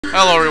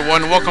Hello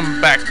everyone,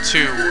 welcome back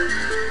to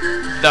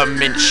the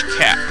Minish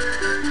cap.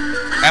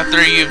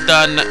 After you've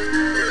done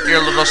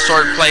your little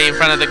sword play in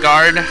front of the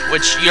guard,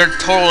 which you're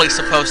totally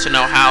supposed to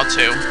know how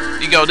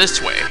to, you go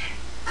this way.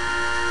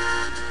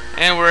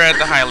 And we're at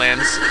the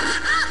Highlands.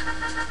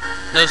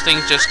 Those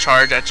things just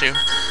charge at you.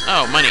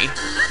 Oh, money.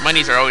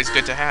 Monies are always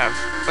good to have.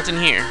 What's in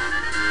here?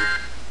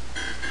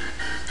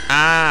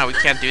 Ah, we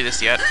can't do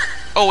this yet.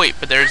 Oh wait,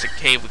 but there's a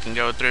cave we can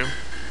go through.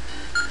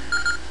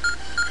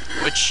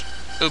 Which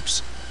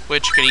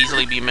could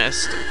easily be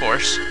missed, of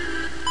course.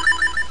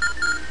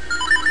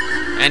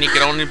 And you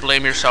can only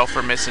blame yourself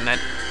for missing it.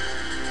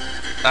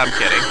 I'm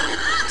kidding.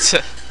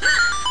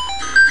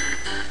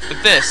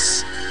 But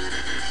this...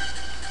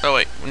 Oh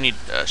wait, we need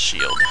a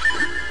shield.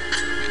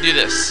 Do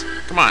this.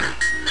 Come on.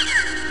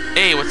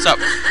 Hey, what's up?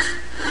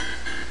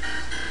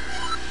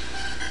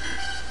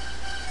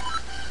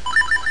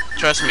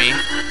 Trust me,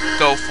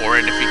 go for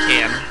it if you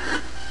can.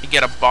 You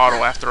get a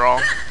bottle after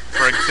all,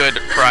 for a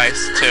good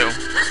price too.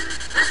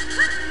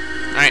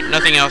 Alright,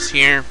 nothing else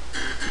here.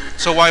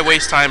 So why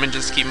waste time and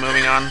just keep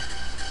moving on?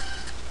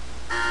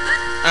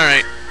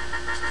 Alright.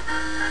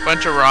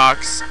 Bunch of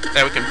rocks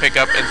that we can pick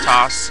up and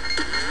toss.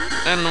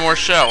 And more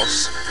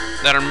shells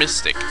that are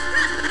mystic.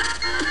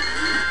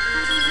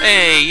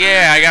 Hey,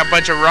 yeah, I got a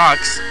bunch of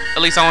rocks.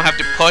 At least I don't have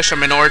to push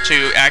them in order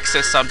to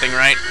access something,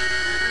 right?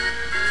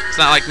 It's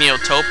not like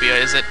Neotopia,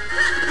 is it?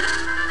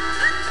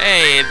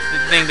 Hey, the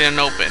thing didn't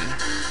open.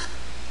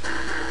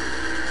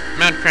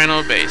 Mount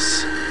Crenel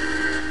base.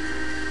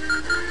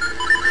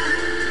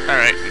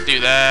 Alright, we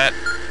do that.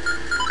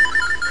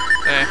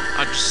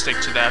 I'll just stick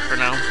to that for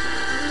now.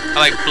 I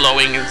like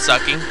blowing and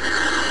sucking.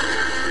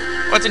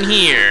 What's in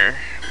here?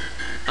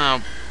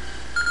 Oh,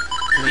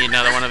 I need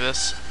another one of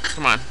this.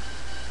 Come on.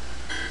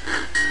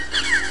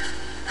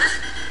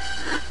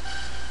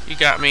 You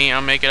got me,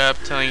 I'll make it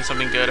up, telling you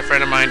something good. A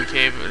friend of mine in the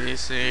cave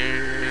has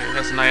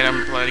an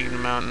item planting in the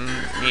mountain.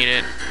 Need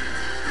it.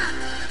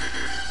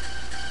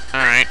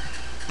 Alright,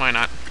 why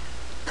not?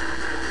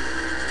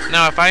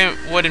 Now, if I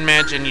would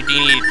imagine you do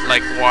need,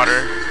 like,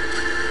 water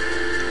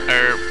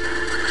or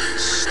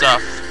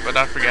stuff, but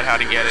I forget how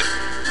to get it.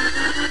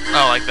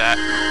 Oh, like that.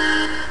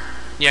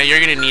 Yeah, you're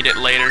gonna need it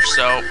later,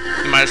 so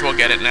you might as well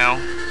get it now.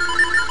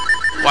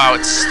 Wow,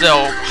 it's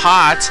still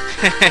hot.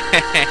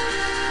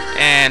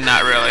 And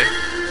not really.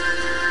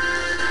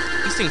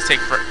 These things take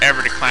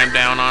forever to climb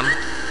down on.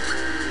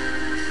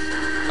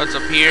 What's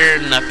up here?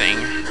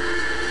 Nothing.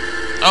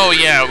 Oh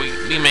yeah,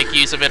 we make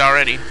use of it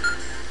already.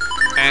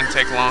 And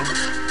take long.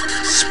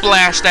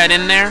 Splash that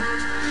in there.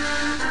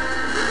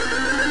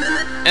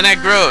 And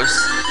that grows.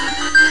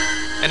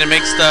 And it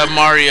makes the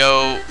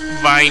Mario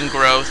vine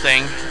grow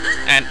thing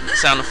and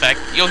sound effect.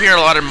 You'll hear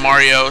a lot of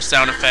Mario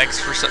sound effects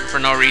for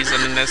no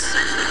reason in this.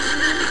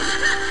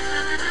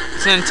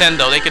 It's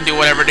Nintendo. They can do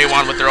whatever they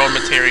want with their own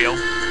material.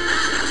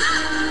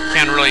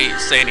 Can't really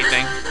say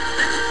anything.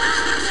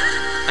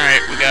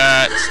 Alright, we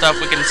got stuff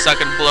we can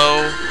suck and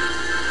blow.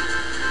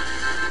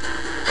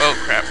 Oh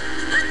crap.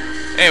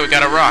 Hey, we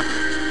got a rock.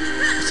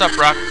 What's up,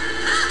 rock?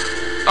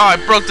 Oh, I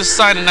broke the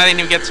sign and I didn't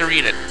even get to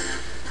read it.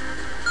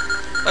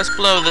 Let's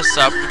blow this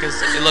up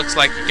because it looks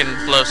like you can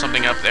blow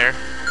something up there.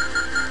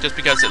 Just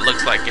because it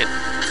looks like it.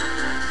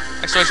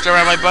 I switched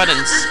around my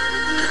buttons.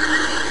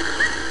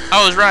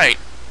 I was right.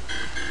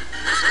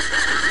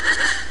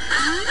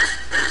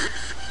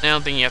 I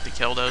don't think you have to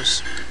kill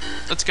those.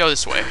 Let's go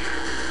this way.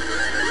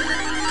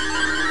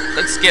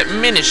 Let's get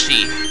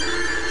Minishy.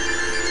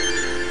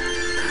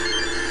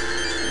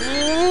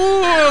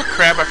 Oh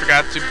crap, I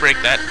forgot to break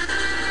that.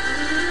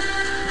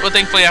 Well,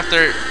 thankfully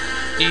after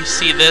you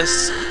see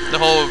this, the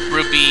whole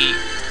rupee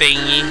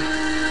thingy,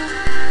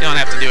 you don't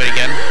have to do it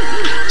again.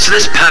 So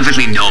this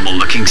perfectly normal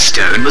looking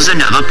stone was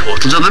another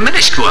portal to the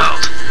Minish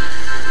world.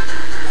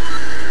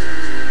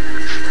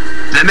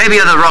 There may be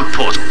other rock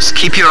portals.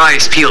 Keep your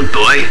eyes peeled,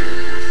 boy.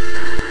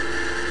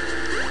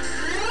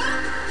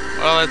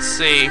 Well, let's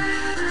see. You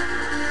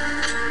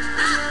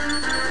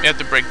have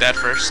to break that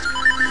first.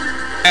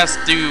 It has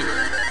to do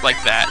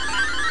like that.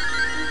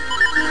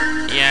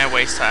 Yeah, I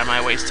waste time, I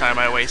waste time,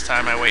 I waste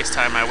time, I waste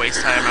time, I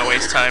waste time, I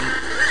waste time.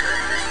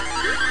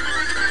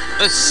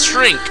 Let's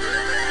shrink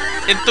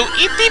into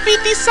itty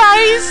bitty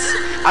size.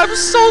 I'm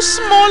so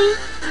small.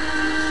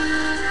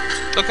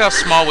 Look how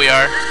small we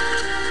are.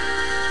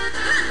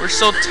 We're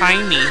so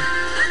tiny.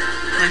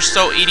 We're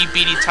so itty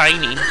bitty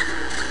tiny.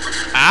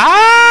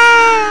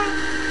 Ah!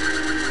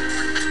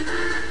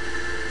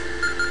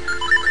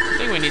 I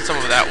think we need some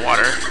of that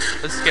water.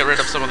 Let's get rid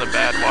of some of the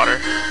bad water.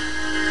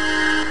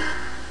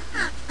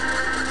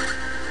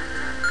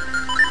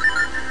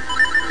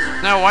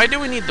 Now, why do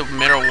we need the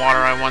mineral water,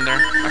 I wonder?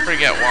 I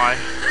forget why.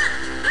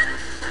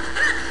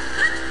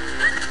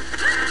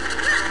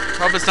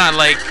 Hope it's not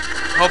like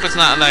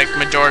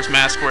Majora's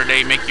Mask where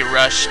they make you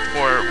rush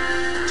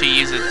to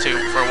use it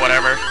for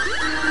whatever.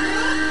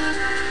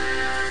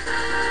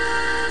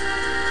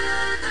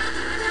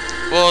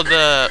 Well,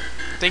 the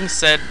thing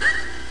said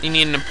you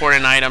need an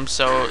important item,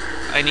 so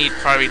I need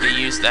probably to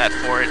use that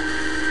for it.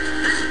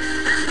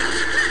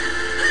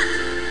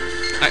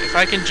 If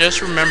I can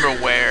just remember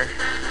where.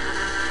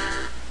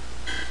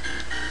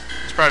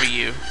 It's probably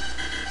you.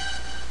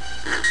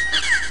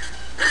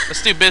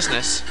 Let's do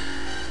business.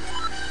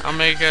 I'll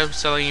make up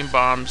selling you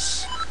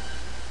bombs.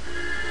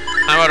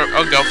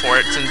 I'll go for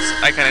it since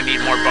I kind of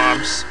need more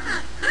bombs.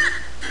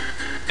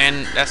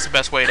 And that's the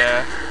best way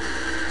to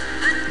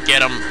get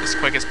them as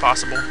quick as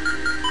possible.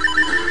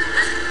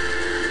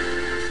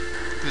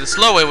 The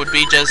slow way would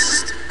be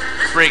just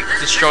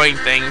destroying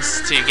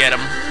things to get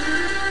them.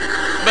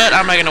 But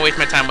I'm not going to waste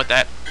my time with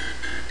that.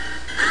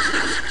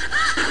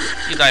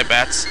 You die,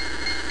 bats.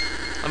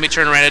 Let me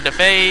turn right into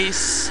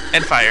face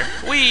and fire.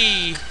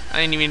 Whee! I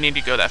didn't even need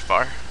to go that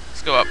far.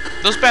 Let's go up.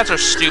 Those bats are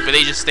stupid.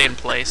 They just stay in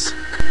place.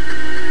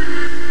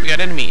 We got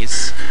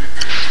enemies.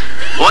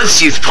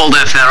 Once you've pulled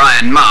off their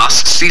iron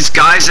masks, these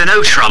guys are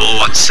no trouble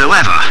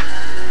whatsoever.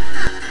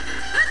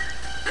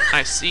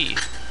 I see.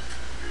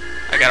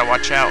 I gotta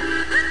watch out.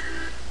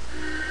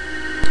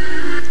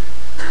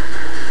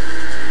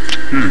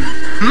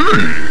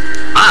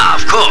 Ah,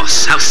 of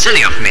course. How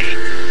silly of me.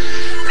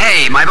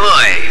 Hey, my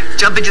boy,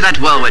 jump into that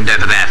whirlwind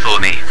over there for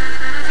me.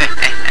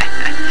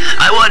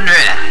 I wonder,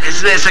 is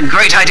this a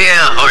great idea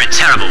or a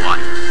terrible one?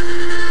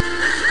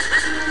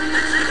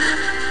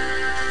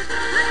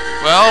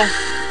 Well,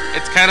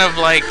 it's kind of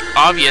like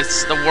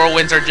obvious. The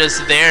whirlwinds are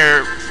just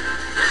there.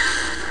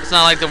 It's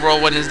not like the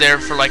whirlwind is there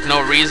for like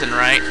no reason,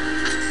 right?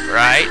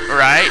 Right.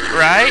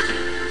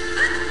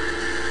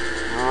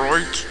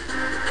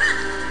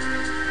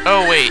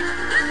 Oh, wait.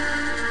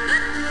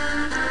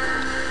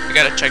 I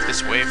gotta check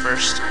this way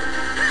first.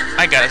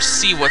 I gotta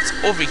see what's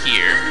over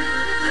here.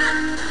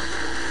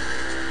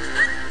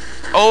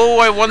 Oh,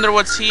 I wonder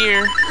what's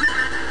here.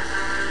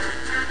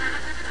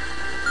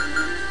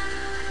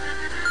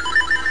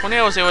 Only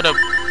I was able to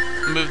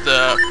move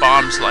the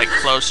bombs like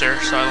closer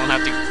so I don't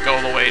have to go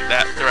all the way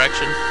that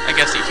direction. I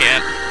guess you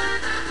can't.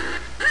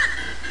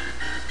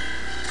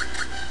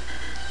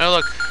 Oh,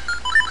 look.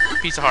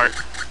 Piece of heart.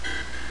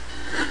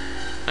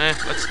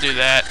 Let's do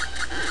that.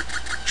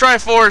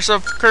 Triforce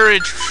of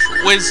courage,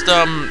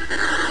 wisdom,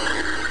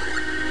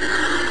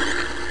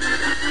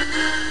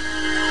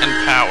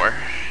 and power.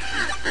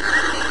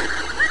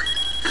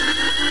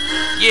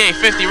 Yay,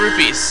 50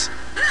 rupees.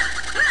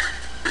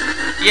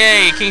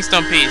 Yay,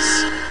 Kingstone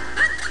piece.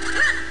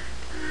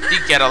 You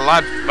get a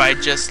lot by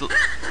just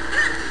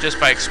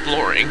by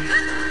exploring.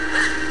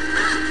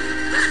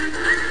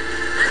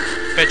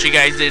 Bet you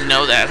guys didn't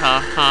know that,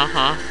 huh?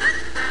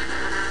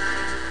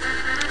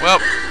 Well,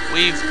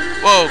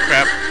 whoa,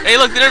 crap. Hey,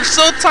 look, they're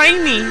so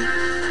tiny.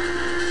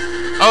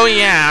 Oh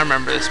yeah, I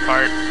remember this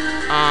part.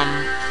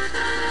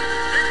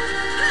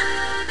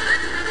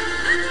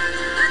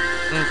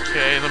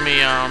 Okay, let me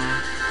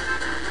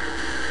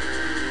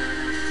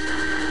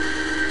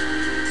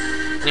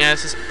yeah,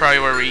 this is probably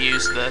where we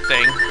use the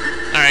thing.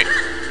 Alright.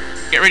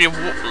 Get ready to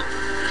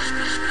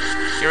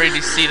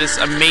see this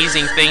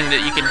amazing thing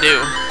that you can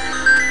do.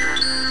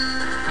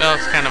 Well,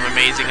 it's kind of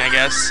amazing, I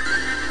guess.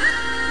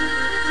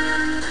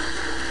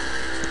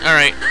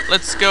 Alright,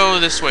 let's go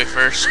this way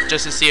first,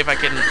 just to see if I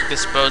can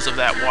dispose of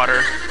that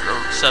water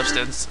or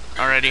substance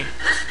already.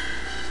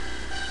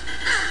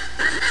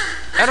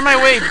 Out of my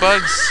way,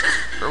 bugs!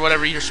 Or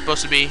whatever you're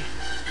supposed to be.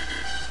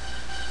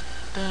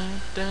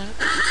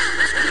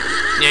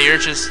 Yeah, you're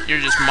just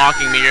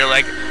mocking me. You're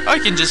like, I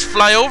can just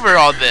fly over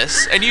all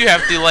this, and you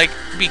have to like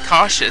be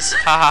cautious.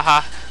 Ha ha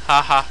ha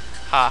ha ha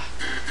ha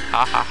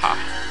ha ha ha.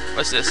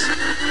 What's this?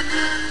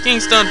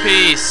 Kingstone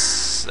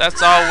piece.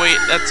 That's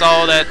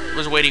all that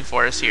was waiting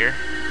for us here.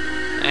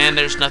 And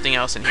there's nothing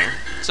else in here.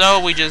 So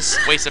we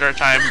just wasted our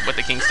time with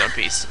the Kingstone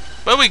piece.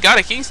 But we got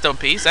a Kingstone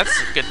piece.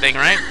 That's a good thing,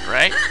 right?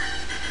 Right?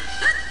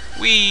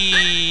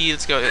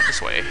 Let's go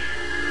this way.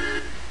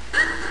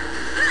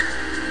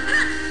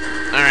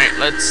 Alright,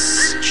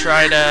 let's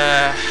try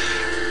to,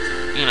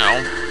 you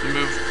know,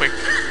 move quick,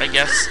 I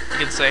guess you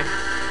could say.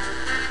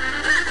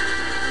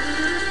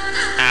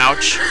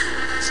 Ouch.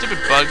 Stupid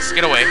bugs,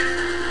 get away.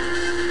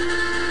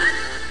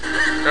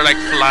 They're like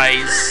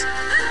flies.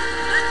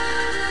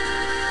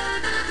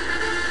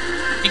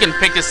 You can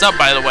pick this up,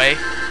 by the way.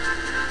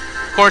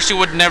 Of course, you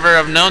would never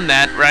have known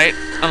that, right?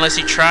 Unless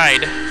you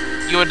tried.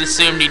 You would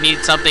assume you need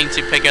something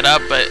to pick it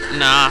up, but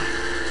nah.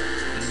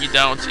 You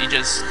don't. You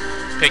just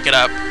pick it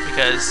up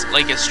because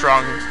Link is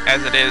strong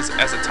as it is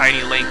as a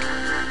tiny Link.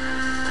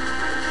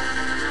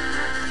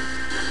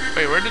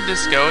 Wait, where did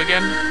this go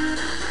again?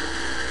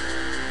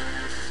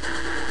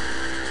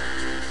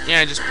 Yeah,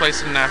 I just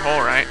placed it in that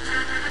hole, right?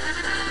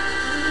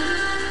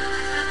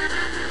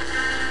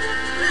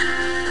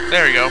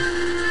 There we go.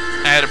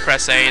 I had to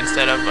press A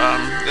instead of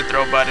the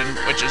throw button,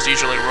 which is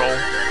usually roll.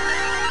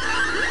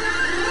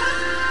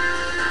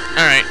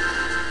 Alright.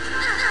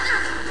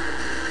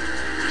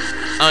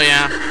 Oh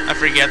yeah, I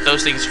forget,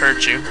 those things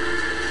hurt you.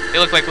 They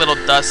look like little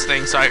dust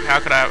things, so how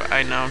could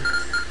I know?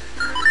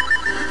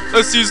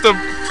 Let's use the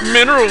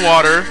mineral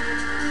water.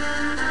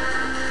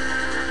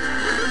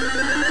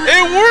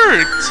 It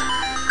worked!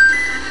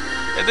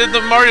 It did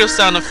the Mario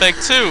sound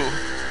effect too.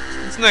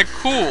 Isn't that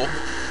cool?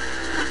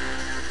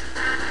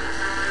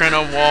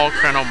 Crenel wall,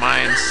 Crenel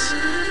mines.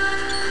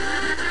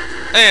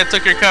 Hey, I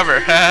took your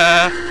cover.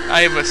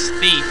 I am a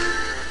thief.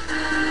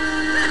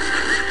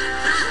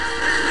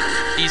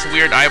 These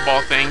weird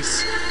eyeball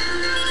things.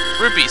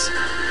 Rupees.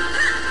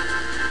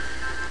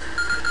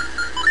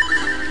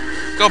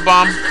 Go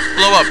bomb.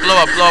 Blow up, blow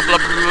up, blow up, blow up.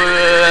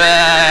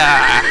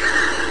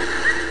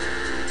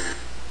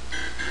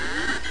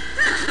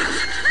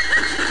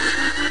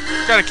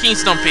 Got a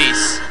Keystone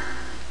piece.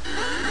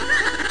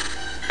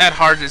 That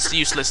heart is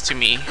useless to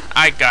me.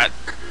 I got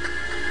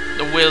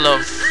the will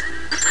of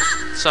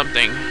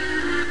something.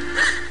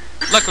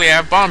 Luckily, I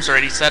have bombs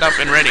already set up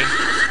and ready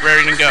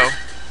to go.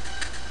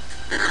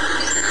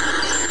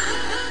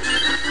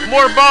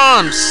 More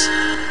bombs!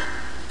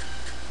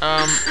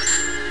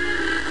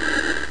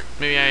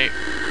 Maybe yeah,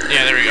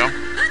 there we go.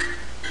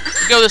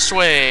 Go this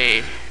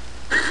way.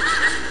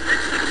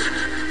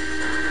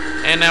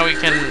 And now we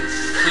can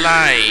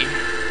fly.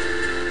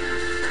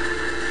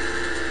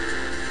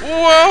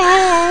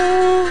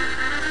 Whoa!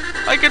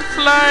 I can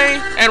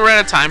fly! And we're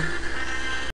out of time.